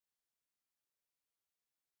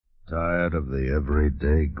Tired of the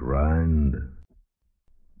everyday grind?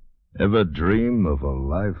 Ever dream of a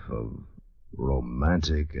life of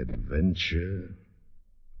romantic adventure?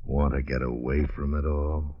 Want to get away from it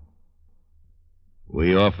all?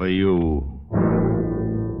 We offer you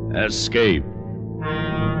Escape.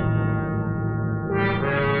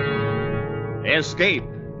 Escape,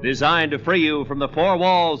 designed to free you from the four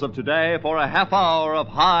walls of today for a half hour of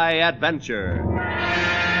high adventure.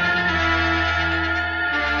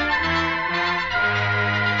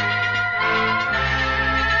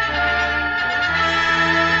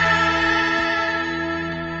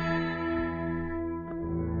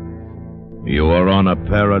 You are on a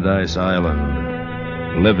paradise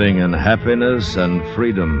island, living in happiness and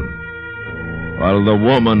freedom, while the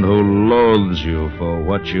woman who loathes you for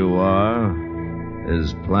what you are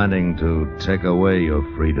is planning to take away your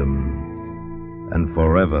freedom and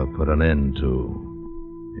forever put an end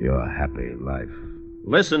to your happy life.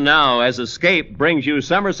 Listen now as Escape brings you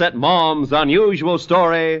Somerset Maugham's unusual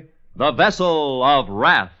story, The Vessel of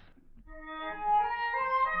Wrath.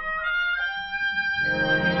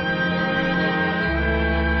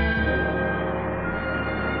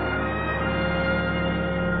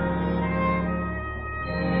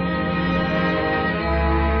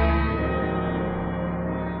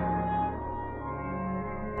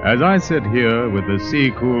 As I sit here with the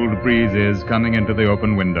sea-cooled breezes coming into the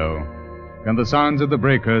open window and the sounds of the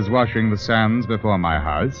breakers washing the sands before my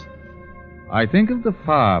house, I think of the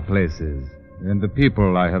far places and the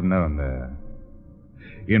people I have known there.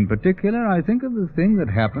 In particular, I think of the thing that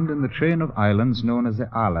happened in the chain of islands known as the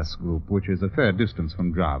Alas Group, which is a fair distance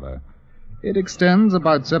from Java. It extends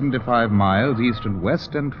about 75 miles east and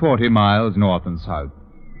west and 40 miles north and south.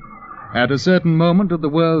 At a certain moment of the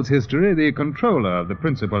world's history, the controller of the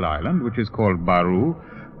principal island, which is called Baru,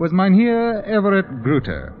 was Mynheer Everett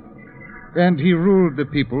Gruter, and he ruled the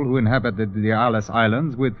people who inhabited the Alas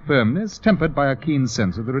Islands with firmness, tempered by a keen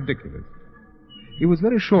sense of the ridiculous. He was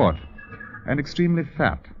very short and extremely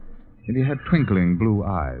fat, and he had twinkling blue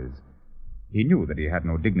eyes. He knew that he had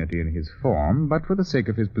no dignity in his form, but for the sake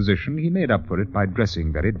of his position, he made up for it by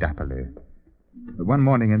dressing very dapperly. One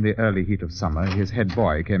morning in the early heat of summer, his head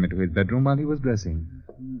boy came into his bedroom while he was dressing.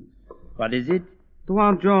 What is it?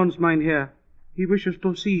 Tuan Jones, Mynheer. He wishes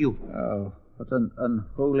to see you. Oh, what an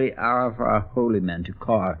unholy hour for a holy man to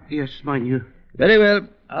call. Yes, Mynheer. Very well.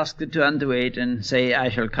 Ask the Tuan to wait and say I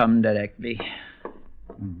shall come directly.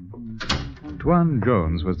 Tuan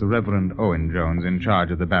Jones was the Reverend Owen Jones in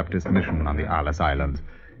charge of the Baptist mission on the Alas Islands.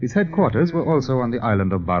 His headquarters were also on the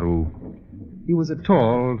island of Baru. He was a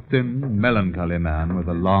tall, thin, melancholy man with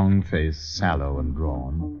a long face, sallow and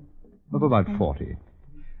drawn, of about 40.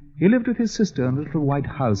 He lived with his sister in a little white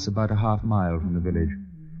house about a half mile from the village.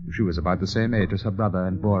 She was about the same age as her brother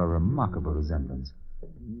and bore a remarkable resemblance.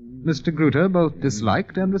 Mr. Gruter both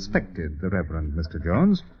disliked and respected the Reverend Mr.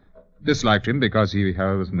 Jones. Disliked him because he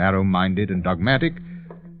was narrow-minded and dogmatic,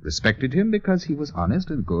 respected him because he was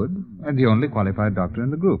honest and good, and the only qualified doctor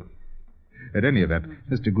in the group. At any event,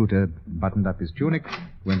 Mr. Gruter buttoned up his tunic,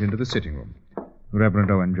 went into the sitting room.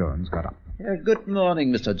 Reverend Owen Jones got up. Good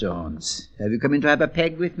morning, Mr. Jones. Have you come in to have a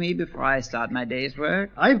peg with me before I start my day's work?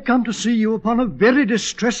 I've come to see you upon a very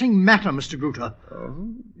distressing matter, Mr. Gruter.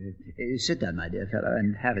 Oh? Sit down, my dear fellow,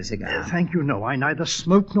 and have a cigar. Thank you, no. I neither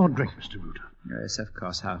smoke nor drink, Mr. Gruter. Yes, of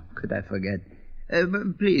course. How could I forget?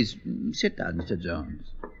 Please, sit down, Mr.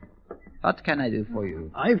 Jones. What can I do for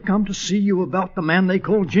you? I've come to see you about the man they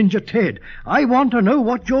call Ginger Ted. I want to know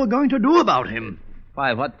what you're going to do about him.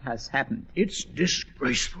 Why, what has happened? It's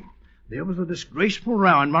disgraceful. There was a disgraceful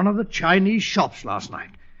row in one of the Chinese shops last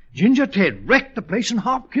night. Ginger Ted wrecked the place and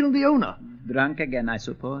half killed the owner. Drunk again, I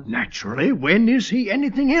suppose? Naturally. When is he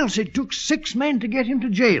anything else? It took 6 men to get him to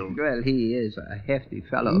jail. Well, he is a hefty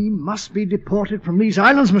fellow. He must be deported from these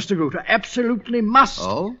islands, Mr. Gruter. Absolutely must.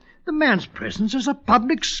 Oh? The man's presence is a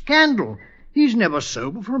public scandal. He's never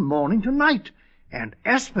sober from morning to night. And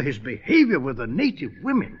as for his behavior with the native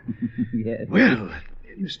women... Yes. Well,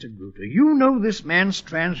 Mr. Gruter, you know this man's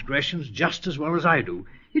transgressions just as well as I do.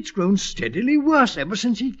 It's grown steadily worse ever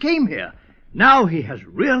since he came here. Now he has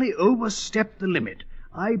really overstepped the limit.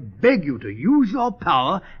 I beg you to use your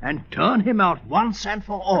power and turn him out once and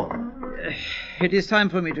for all. It is time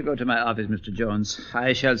for me to go to my office, Mr. Jones.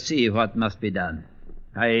 I shall see what must be done.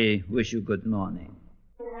 I wish you good morning.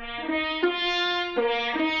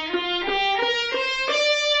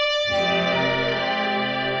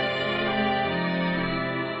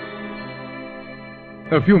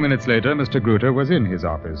 A few minutes later, Mr. Gruter was in his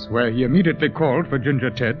office, where he immediately called for Ginger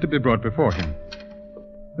Ted to be brought before him.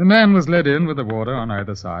 The man was led in with the water on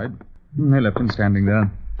either side. They left him standing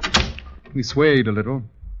there. He swayed a little,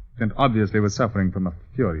 and obviously was suffering from a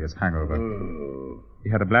furious hangover. He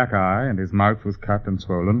had a black eye, and his mouth was cut and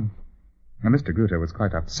swollen. Now, Mr. Gruter was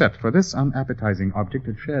quite upset, for this unappetizing object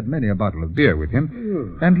had shared many a bottle of beer with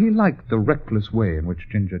him, and he liked the reckless way in which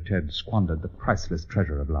Ginger Ted squandered the priceless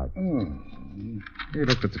treasure of life. He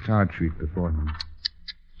looked at the card sheet before him.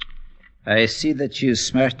 I see that you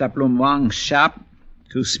smashed up Lum Wang's shop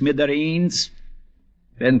to smithereens,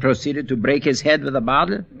 then proceeded to break his head with a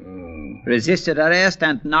bottle, resisted arrest,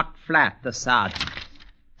 and knocked flat the sergeant.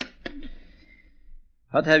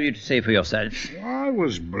 What have you to say for yourself? I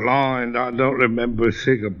was blind. I don't remember a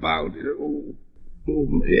thing about it. Oh,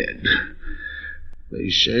 my head. They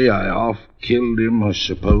say I half killed him. I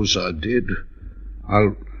suppose I did.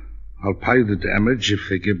 I'll pay the damage if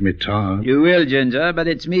they give me time. You will, Ginger, but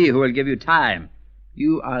it's me who will give you time.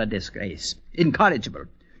 You are a disgrace. Incorrigible.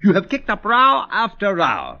 You have kicked up row after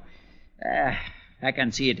row. I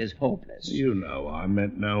can see it is hopeless. You know I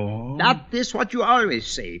meant no harm. That is what you always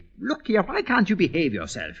say. Look here, why can't you behave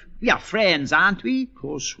yourself? We are friends, aren't we? Of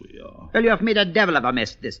course we are. Well, you have made a devil of a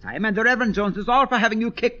mess this time, and the Reverend Jones is all for having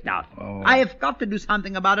you kicked out. Oh. I have got to do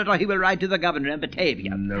something about it, or he will write to the governor in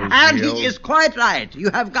Batavia. No and deal. he is quite right.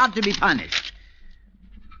 You have got to be punished.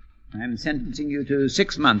 I'm sentencing you to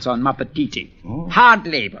 6 months on Mapatiti. Oh. Hard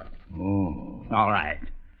labor. Oh. All right.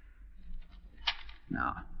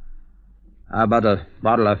 Now, how about a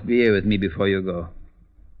bottle of beer with me before you go?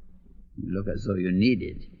 You look as though you need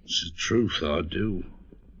it. It's the truth, I do.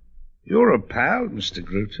 You're a pal, Mr.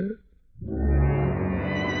 Gruter.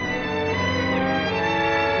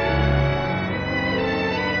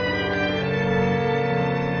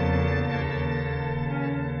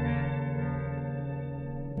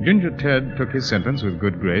 Ginger Ted took his sentence with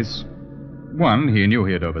good grace. 1, he knew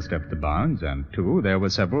he had overstepped the bounds, and 2, there were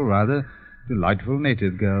several rather delightful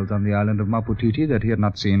native girls on the island of Maputiti that he had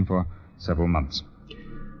not seen for several months.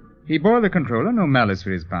 He bore the controller no malice for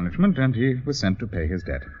his punishment, and he was sent to pay his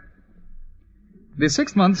debt. The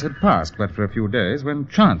 6 months had passed but for a few days when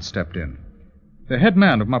chance stepped in. The head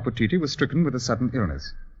man of Maputiti was stricken with a sudden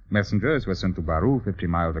illness. Messengers were sent to Baru, 50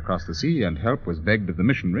 miles across the sea, and help was begged of the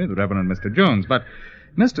missionary, the Reverend Mr. Jones. But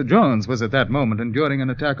Mr. Jones was at that moment enduring an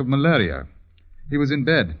attack of malaria. He was in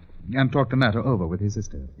bed and talked the matter over with his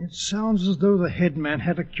sister. It sounds as though the headman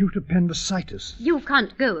had acute appendicitis. You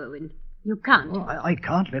can't go, Owen. You can't. Well, I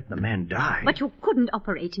can't let the man die. But you couldn't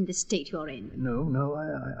operate in the state you're in. No,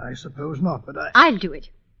 I suppose not, but I'll do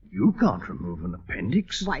it. You can't remove an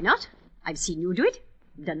appendix. Why not? I've seen you do it.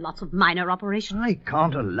 You've done lots of minor operations. I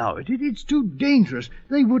can't allow it. It's too dangerous.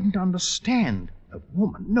 They wouldn't understand. A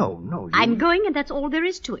woman? No. I'm going, and that's all there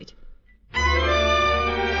is to it.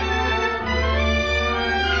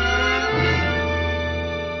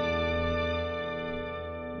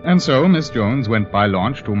 And so Miss Jones went by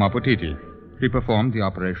launch to Maputiti. She performed the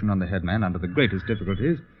operation on the headman under the greatest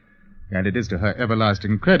difficulties, and it is to her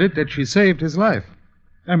everlasting credit that she saved his life.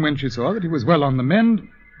 And when she saw that he was well on the mend,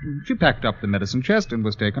 she packed up the medicine chest and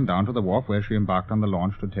was taken down to the wharf where she embarked on the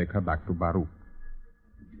launch to take her back to Baru.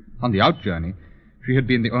 On the out journey, she had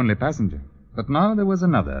been the only passenger, but now there was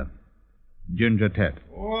another, Ginger Ted.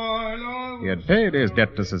 He had paid his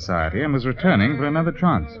debt to society and was returning for another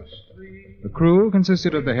chance. The crew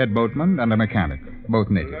consisted of the head boatman and a mechanic, both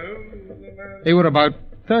native. They were about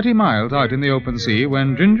 30 miles out in the open sea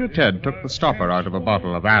when Ginger Ted took the stopper out of a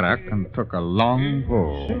bottle of arak and took a long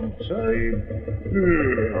pull.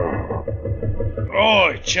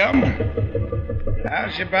 Oh, chum.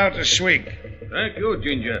 How's about a swig? Thank you,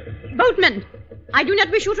 Ginger. Boatman, I do not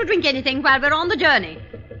wish you to drink anything while we're on the journey.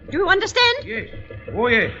 Do you understand? Yes. Oh,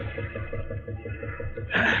 yes.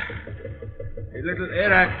 A little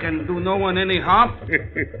arak can do no one any harm.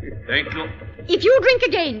 Thank you. If you drink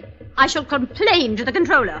again, I shall complain to the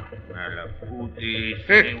controller.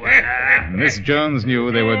 Miss Jones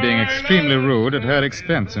knew they were being extremely rude at her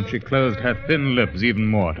expense, and she closed her thin lips even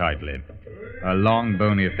more tightly. Her long,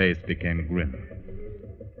 bony face became grim.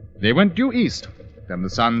 They went due east, and the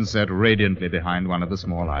sun set radiantly behind one of the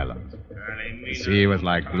small islands. The sea was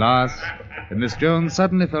like glass, and Miss Jones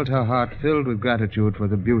suddenly felt her heart filled with gratitude for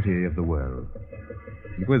the beauty of the world.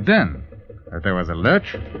 It was then that there was a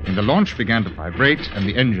lurch, and the launch began to vibrate, and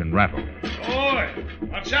the engine rattled. Oi!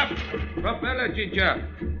 What's up? Propeller, Ginger.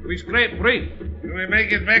 We scrape free. Do we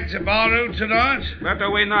make it back to Baru tonight?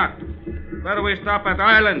 Better we not. Better we stop at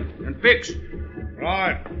island and fix.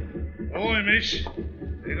 Right. Oi, miss.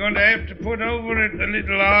 We're going to have to put over at the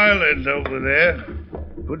little island over there.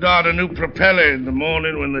 Put out a new propeller in the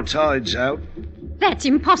morning when the tide's out. That's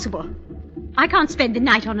impossible. I can't spend the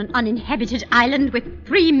night on an uninhabited island with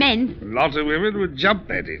 3 men. A lot of women would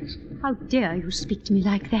jump at it. How dare you speak to me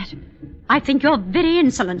like that? I think you're very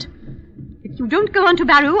insolent. If you don't go on to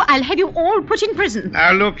Barrow, I'll have you all put in prison.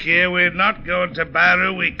 Now, look here, we're not going to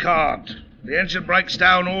Barrow. We can't. The engine breaks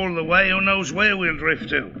down all the way. Who knows where we'll drift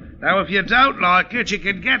to? Now, if you don't like it, you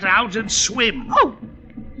can get out and swim. Oh,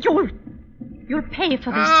 you'll pay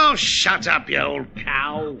for this. Oh, shut up, you old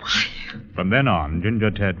cow. From then on,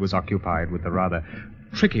 Ginger Ted was occupied with the rather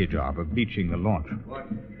tricky job of beaching the launch.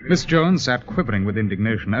 Miss Jones sat quivering with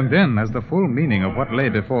indignation, and then, as the full meaning of what lay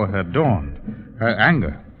before her dawned, her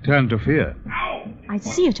anger turned to fear. I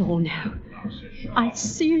see it all now. I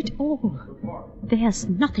see it all. There's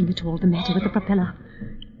nothing at all the matter with the propeller.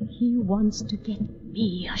 He wants to get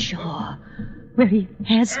me ashore, where he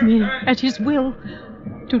has me at his will,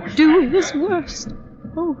 to do his worst.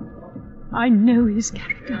 Oh, I know his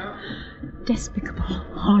character. Despicable,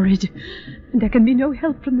 horrid, and there can be no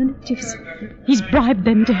help from the natives. He's bribed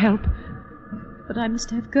them to help. But I must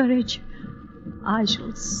have courage. I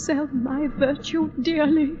shall sell my virtue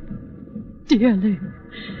dearly, dearly.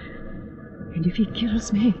 And if he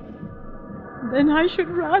kills me, then I should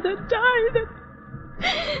rather die than...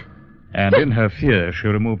 And in her fear, she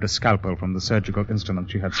removed a scalpel from the surgical instrument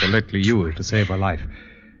she had so lately used to save her life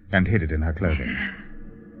and hid it in her clothing.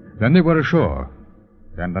 Then they were ashore,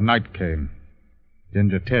 and the night came.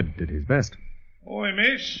 Ginger Ted did his best. Oi,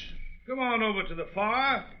 miss. Come on over to the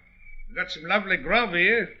fire. We've got some lovely grub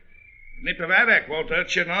here. A nip of haddock won't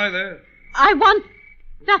hurt you neither. I want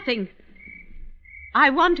nothing. I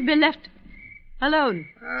want to be left alone.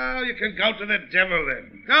 Oh, you can go to the devil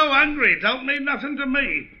then. Go hungry. Don't mean nothing to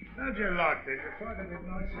me. How'd you like this? You're trying to be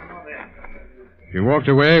nice and mother. She walked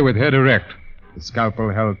away with head erect, the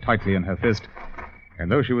scalpel held tightly in her fist,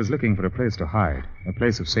 and though she was looking for a place to hide, a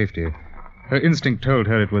place of safety, her instinct told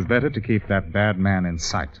her it was better to keep that bad man in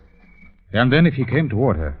sight. And then if he came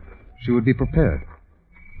toward her, she would be prepared.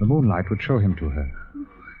 The moonlight would show him to her.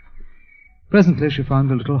 Presently she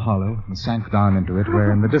found a little hollow and sank down into it,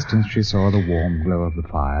 where in the distance she saw the warm glow of the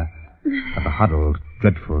fire and the huddled,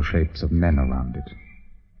 dreadful shapes of men around it.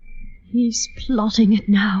 He's plotting it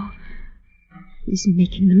now. He's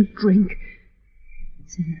making them drink,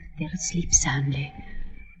 so they'll sleep soundly.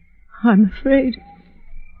 I'm afraid.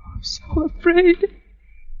 I'm so afraid.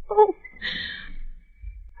 Oh.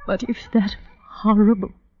 But if that horrible,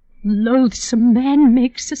 loathsome man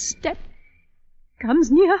makes a step,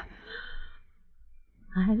 comes near,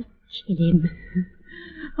 I'll kill him.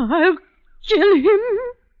 I'll kill him.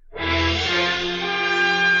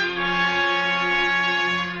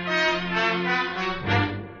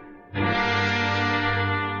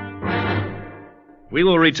 We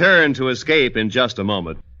will return to Escape in just a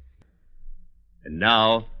moment. And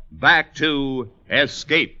now, back to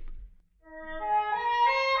Escape.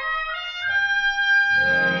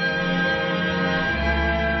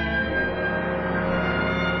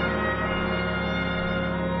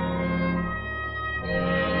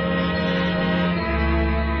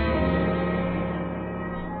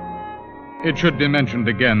 It should be mentioned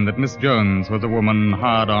again that Miss Jones was a woman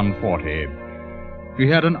hard on 40. She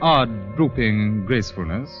had an odd, drooping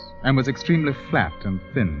gracefulness, and was extremely flat and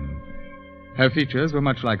thin. Her features were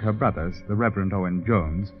much like her brother's, the Reverend Owen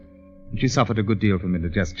Jones, and she suffered a good deal from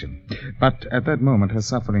indigestion. But at that moment her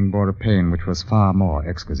suffering bore a pain which was far more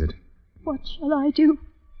exquisite. What shall I do?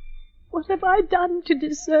 What have I done to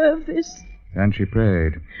deserve this? And she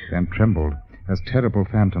prayed, and trembled, as terrible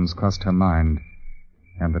phantoms crossed her mind,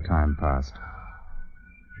 and the time passed.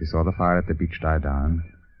 She saw the fire at the beach die down,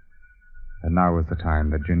 and now was the time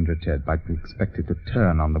that Ginger Ted might be expected to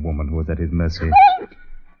turn on the woman who was at his mercy.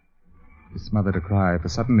 She smothered a cry, for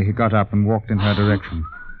suddenly he got up and walked in her direction.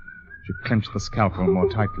 She clenched the scalpel more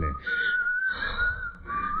tightly.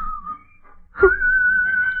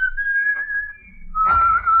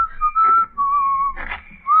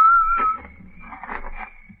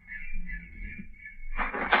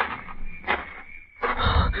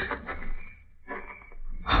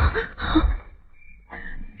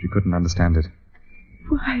 She couldn't understand it.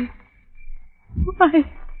 Why?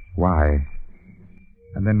 Why?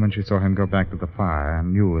 And then when she saw him go back to the fire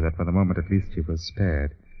and knew that for the moment at least he was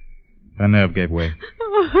spared, her nerve gave way.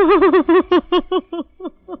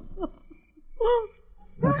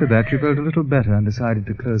 After that, she felt a little better and decided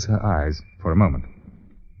to close her eyes for a moment.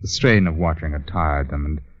 The strain of watching had tired them,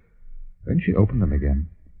 and when she opened them again,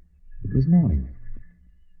 it was morning.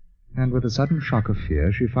 And with a sudden shock of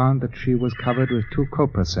fear, she found that she was covered with 2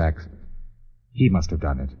 copra sacks. He must have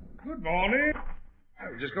done it. Good morning. I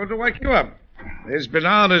was just going to wake you up. There's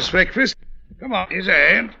bananas for breakfast. Come on, here's a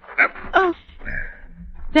hand. Up. Oh,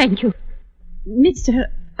 thank you. Mr.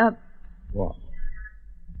 What?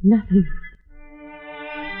 Nothing.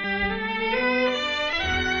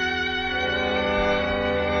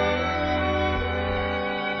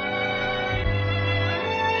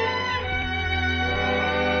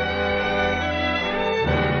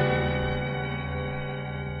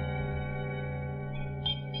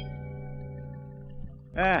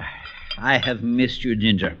 I have missed you,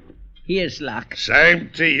 Ginger. Here's luck. Same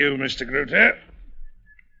to you, Mr. Gruter.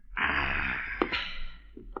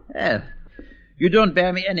 Well, you don't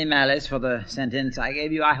bear me any malice for the sentence I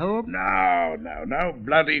gave you, I hope? No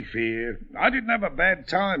bloody fear. I didn't have a bad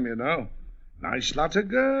time, you know. Nice lot of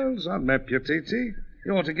girls on Meputiti.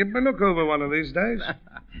 You ought to give them a look over one of these days.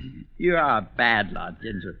 You are a bad lot,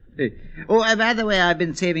 Ginger. Oh, by the way, I've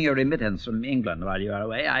been saving a remittance from England while you are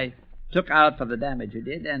away. I took out for the damage you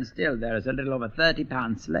did, and still there is a little over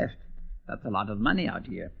 £30 left. That's a lot of money out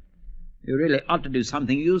here. You really ought to do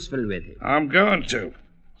something useful with it. I'm going to.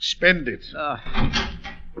 Spend it.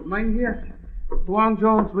 Mynheer, Tuan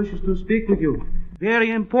Jones wishes to speak with you. Very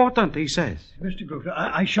important, he says. Mr. Gruter,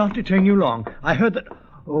 I shan't detain you long. I heard that...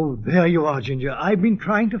 Oh, there you are, Ginger. I've been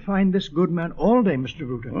trying to find this good man all day, Mr.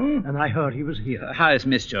 Gruter, and I heard he was here. How is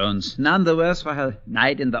Miss Jones? None the worse for her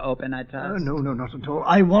night in the open, I trust? No, not at all.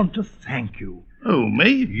 I want to thank you. Oh,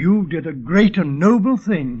 me? You did a great and noble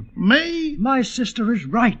thing. Me? My sister is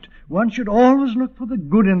right. One should always look for the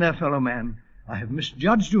good in their fellow man. I have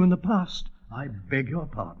misjudged you in the past. I beg your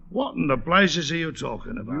pardon. What in the blazes are you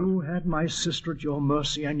talking about? You had my sister at your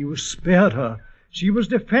mercy, and you spared her. She was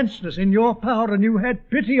defenseless in your power, and you had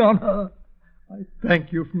pity on her. I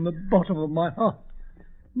thank you from the bottom of my heart.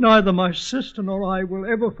 Neither my sister nor I will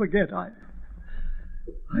ever forget. I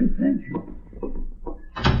thank you.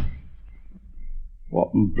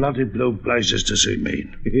 What in bloody blue blazes does he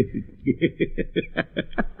mean?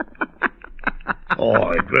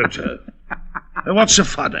 Oi, Gruter. What's so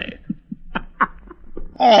funny?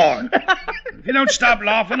 Oi! If you don't stop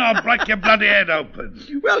laughing, I'll break your bloody head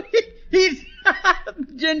open. Well, he's...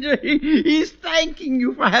 Ginger, he's thanking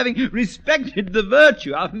you for having respected the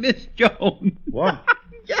virtue of Miss Jones. What?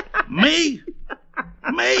 Yeah. Me?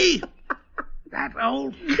 Me? That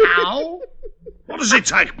old cow? What does he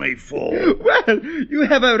take me for? Well, you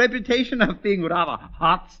have a reputation of being rather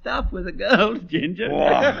hot stuff with the girls, Ginger. Oh,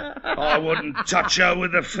 I wouldn't touch her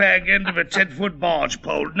with the fag end of a 10-foot barge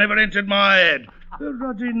pole. It never entered my head. The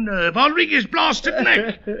ruddy nerve. I'll wring his blasted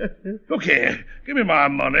neck. Look here. Give me my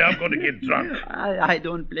money. I'm going to get drunk. I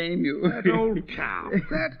don't blame you. That old cow.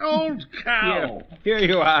 That old cow. Here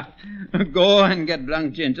you are. Go and get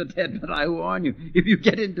drunk, Ginger Ted, but I warn you, if you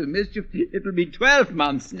get into mischief, it'll be 12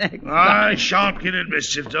 months next. I shan't get in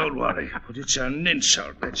mischief, don't worry. But it's an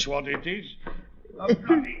insult, that's what it is. A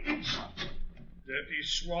bloody insult. Dirty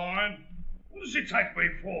swine. What does he take me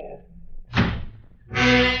for?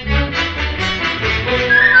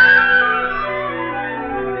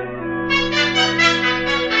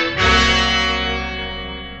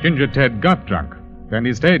 Ginger Ted got drunk. Then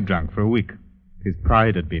he stayed drunk for a week. His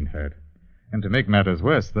pride had been hurt. And to make matters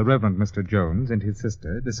worse, the Reverend Mr. Jones and his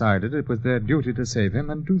sister decided it was their duty to save him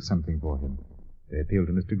and do something for him. They appealed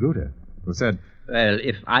to Mr. Gruter, who said, Well,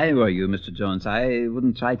 if I were you, Mr. Jones, I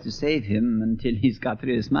wouldn't try to save him until he's got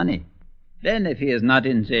through his money. Then, if he is not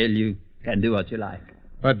in jail, you can do what you like.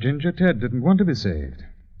 But Ginger Ted didn't want to be saved.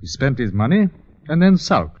 He spent his money and then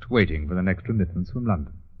sulked, waiting for the next remittance from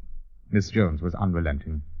London. Miss Jones was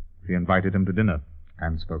unrelenting. She invited him to dinner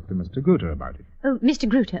and spoke to Mr. Gruter about it. Oh, Mr.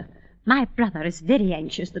 Gruter, my brother is very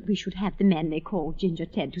anxious that we should have the man they call Ginger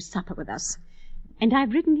Ted to supper with us. And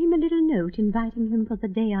I've written him a little note inviting him for the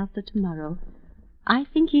day after tomorrow. I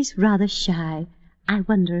think he's rather shy. I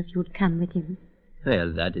wonder if you'd come with him.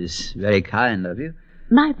 Well, that is very kind of you.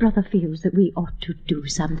 My brother feels that we ought to do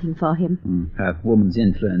something for him. Have woman's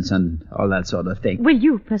influence and all that sort of thing. Will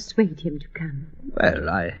you persuade him to come? Well,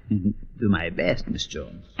 I do my best, Miss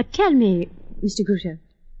Jones. Tell me, Mr. Gruter,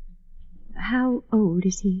 how old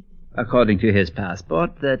is he? According to his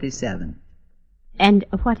passport, 37. And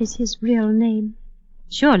what is his real name?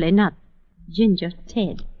 Surely not Ginger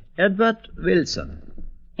Ted. Edward Wilson.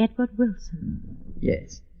 Edward Wilson.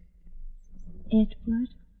 Yes. Edward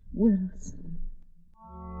Wilson.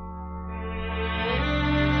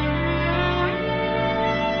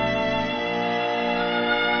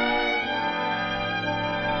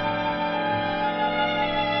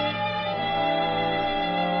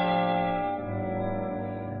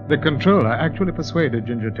 The controller actually persuaded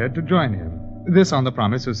Ginger Ted to join him. This on the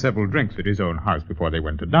promise of several drinks at his own house before they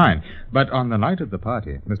went to dine. But on the night of the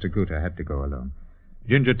party, Mr. Gruter had to go alone.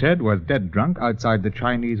 Ginger Ted was dead drunk outside the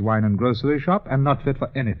Chinese wine and grocery shop and not fit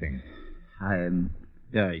for anything. I'm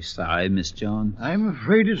very sorry, Miss Jones. I'm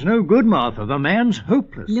afraid it's no good, Martha. The man's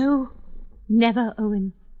hopeless. No, never,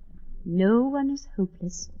 Owen. No one is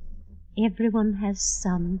hopeless. Everyone has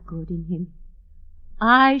some good in him.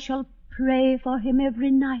 I shall pray for him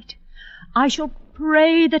every night. I shall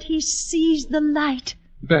pray that he sees the light.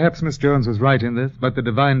 Perhaps Miss Jones was right in this, but the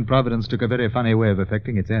divine providence took a very funny way of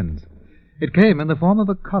effecting its ends. It came in the form of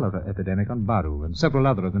a cholera epidemic on Baru and several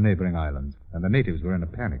other of the neighboring islands, and the natives were in a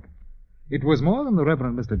panic. It was more than the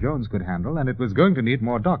Reverend Mr. Jones could handle, and it was going to need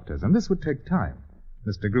more doctors, and this would take time.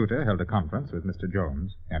 Mr. Gruter held a conference with Mr.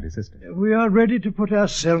 Jones and his sister. We are ready to put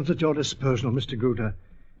ourselves at your disposal, Mr. Gruter.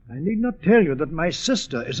 I need not tell you that my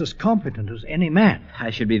sister is as competent as any man. I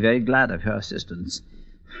should be very glad of her assistance.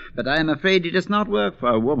 But I am afraid it does not work for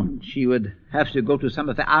a woman. She would have to go to some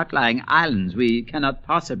of the outlying islands. We cannot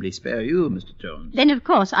possibly spare you, Mr. Jones. Then, of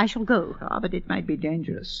course, I shall go. But it might be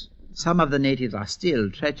dangerous. Some of the natives are still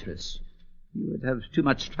treacherous. You would have too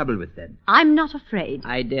much trouble with them. I'm not afraid.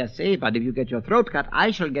 I dare say, but if you get your throat cut,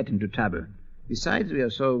 I shall get into trouble. Besides, we are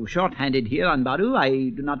so short-handed here on Baru, I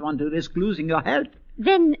do not want to risk losing your health.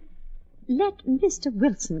 Then let Mr.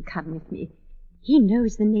 Wilson come with me. He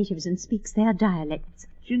knows the natives and speaks their dialects.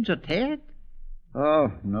 Ginger Ted?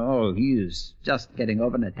 Oh, no, he is just getting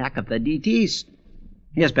over an attack of the DTs.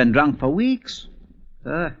 He has been drunk for weeks.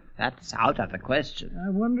 That's out of the question. I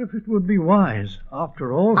wonder if it would be wise.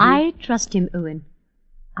 After all, I trust him, Owen.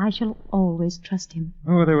 I shall always trust him.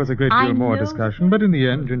 Oh, there was a great deal more discussion, but in the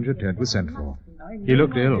end, Ginger Ted was sent for. He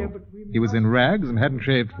looked ill. He was in rags and hadn't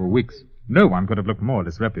shaved for weeks. No one could have looked more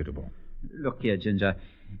disreputable. Look here, Ginger.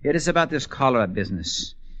 It is about this cholera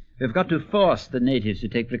business. We've got to force the natives to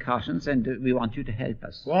take precautions, and we want you to help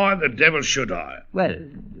us. Why the devil should I? Well,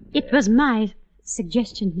 it was my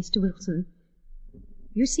suggestion, Mr. Wilson.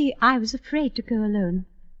 You see, I was afraid to go alone.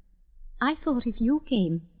 I thought if you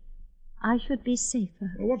came, I should be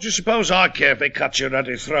safer. Well, what do you suppose I care if they cut your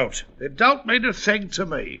ruddy throat? They don't mean a thing to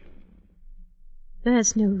me.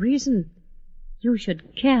 There's no reason you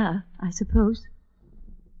should care, I suppose.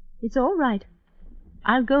 It's all right.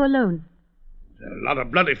 I'll go alone. A lot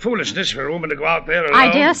of bloody foolishness for a woman to go out there alone.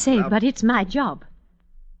 I dare say, but it's my job.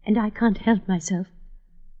 And I can't help myself.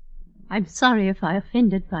 I'm sorry if I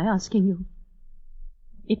offended by asking you.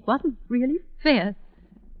 It wasn't really fair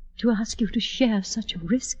to ask you to share such a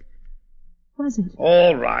risk, was it?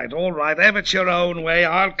 All right. Have it your own way.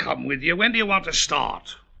 I'll come with you. When do you want to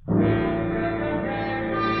start?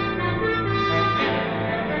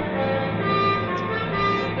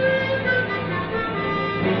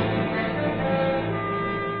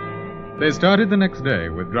 They started the next day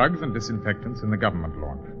with drugs and disinfectants in the government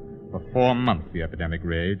launch. For 4 months the epidemic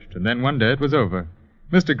raged, and then one day it was over.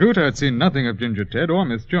 Mr. Gruter had seen nothing of Ginger Ted or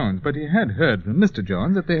Miss Jones, but he had heard from Mr.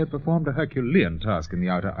 Jones that they had performed a Herculean task in the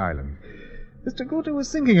outer island. Mr. Gruter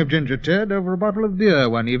was thinking of Ginger Ted over a bottle of beer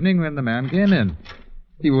one evening when the man came in.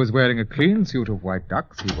 He was wearing a clean suit of white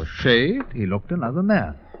ducks, he was shaved, he looked another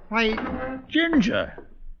man. Why, Ginger,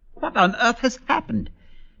 what on earth has happened?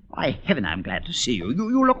 Why, heaven, I'm glad to see you.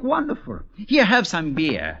 You look wonderful. Here, have some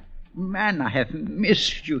beer. Man, I have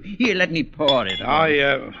missed you. Here, let me pour it.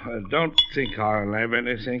 I don't think I'll have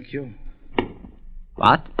any, thank you.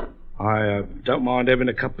 What? I don't mind having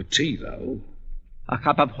a cup of tea, though. A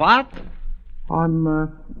cup of what? I'm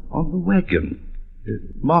on the wagon.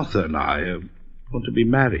 Martha and I want to be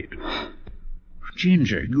married.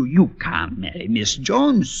 Ginger, you can't marry Miss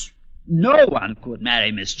Jones. No one could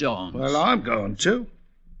marry Miss Jones. Well, I'm going to.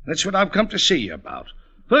 That's what I've come to see you about.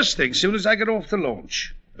 First thing, soon as I get off the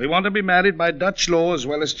launch. We want to be married by Dutch law as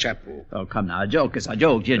well as chapel. Oh, come now, a joke is a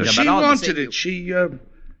joke, Ginger. She but wanted it.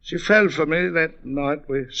 She fell for me that night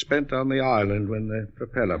we spent on the island when the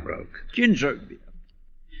propeller broke. Ginger,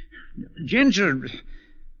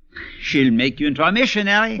 she'll make you into a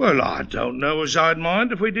missionary. Well, I don't know as I'd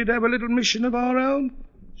mind if we did have a little mission of our own.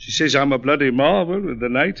 She says I'm a bloody marvel with the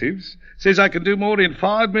natives. Says I can do more in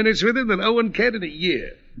 5 minutes with them than Owen can in a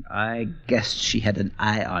year. I guessed she had an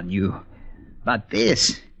eye on you. But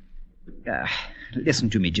this... listen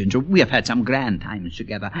to me, Ginger. We have had some grand times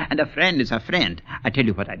together, and a friend is a friend. I tell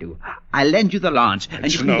you what I do. I lend you the launch,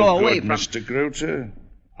 and you can go away from... Mr. Gruter.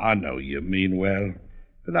 I know you mean well,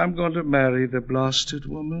 but I'm going to marry the blasted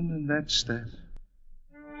woman, and that's that.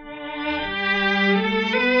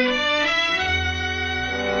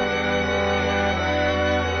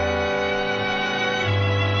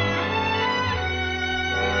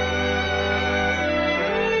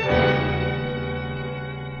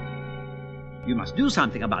 You must do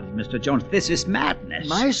something about it, Mr. Jones. This is madness.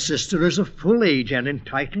 My sister is of full age and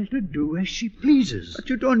entitled to do as she pleases. But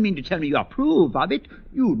you don't mean to tell me you approve of it.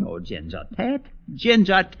 You know Ginger Ted.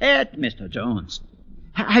 Ginger Ted, Mr. Jones.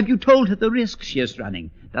 Have you told her the risk she is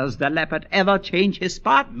running? Does the leopard ever change his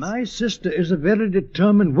spots? My sister is a very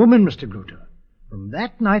determined woman, Mr. Gruter. From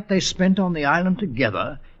that night they spent on the island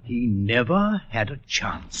together, he never had a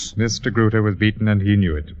chance. Mr. Gruter was beaten, and he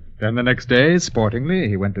knew it. Then the next day, sportingly,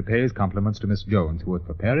 he went to pay his compliments to Miss Jones, who was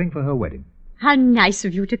preparing for her wedding. How nice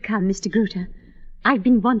of you to come, Mr. Gruter. I've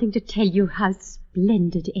been wanting to tell you how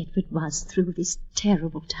splendid Edward was through this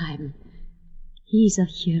terrible time. He's a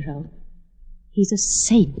hero. He's a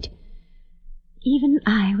saint. Even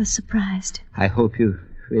I was surprised. I hope you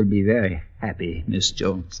will be very happy, Miss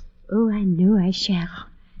Jones. Oh, I know I shall.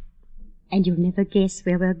 And you'll never guess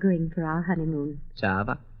where we're going for our honeymoon.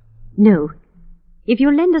 Java? No. If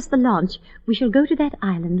you'll lend us the launch, we shall go to that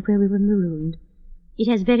island where we were marooned. It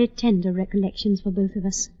has very tender recollections for both of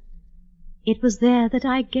us. It was there that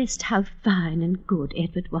I guessed how fine and good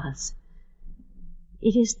Edward was.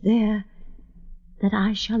 It is there that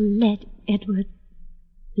I shall let Edward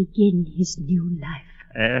begin his new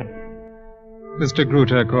life. Mr.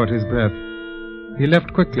 Gruter caught his breath. He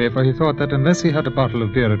left quickly, for he thought that unless he had a bottle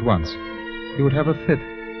of beer at once, he would have a fit.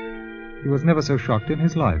 He was never so shocked in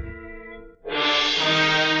his life.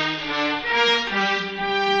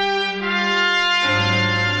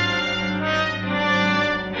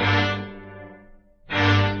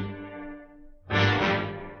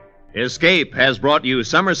 Escape has brought you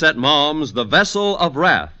Somerset Maugham's The Vessel of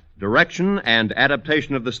Wrath. Direction and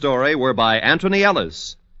adaptation of the story were by Anthony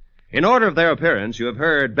Ellis. In order of their appearance, you have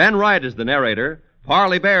heard Ben Wright as the narrator,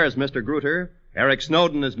 Parley Bear as Mr. Gruter, Eric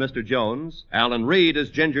Snowden as Mr. Jones, Alan Reed as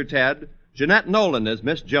Ginger Ted, Jeanette Nolan as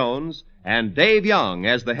Miss Jones, and Dave Young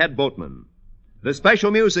as the head boatman. The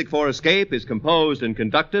special music for Escape is composed and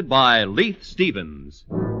conducted by Leith Stevens.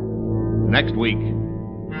 Next week.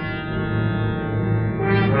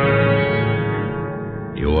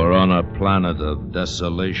 You are on a planet of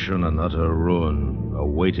desolation and utter ruin,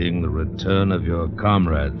 awaiting the return of your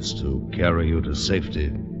comrades to carry you to safety.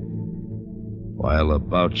 While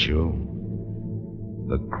about you,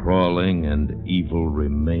 the crawling and evil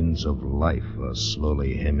remains of life are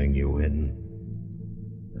slowly hemming you in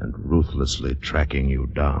and ruthlessly tracking you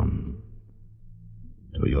down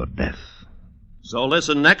to your death. So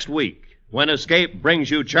listen next week when Escape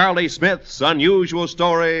brings you Charlie Smith's unusual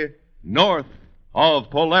story, North of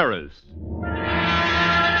Polaris.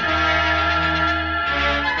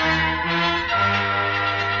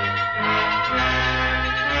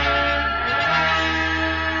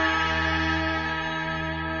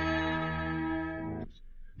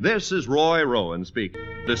 This is Roy Rowan speaking.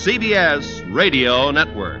 The CBS Radio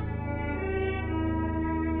Network.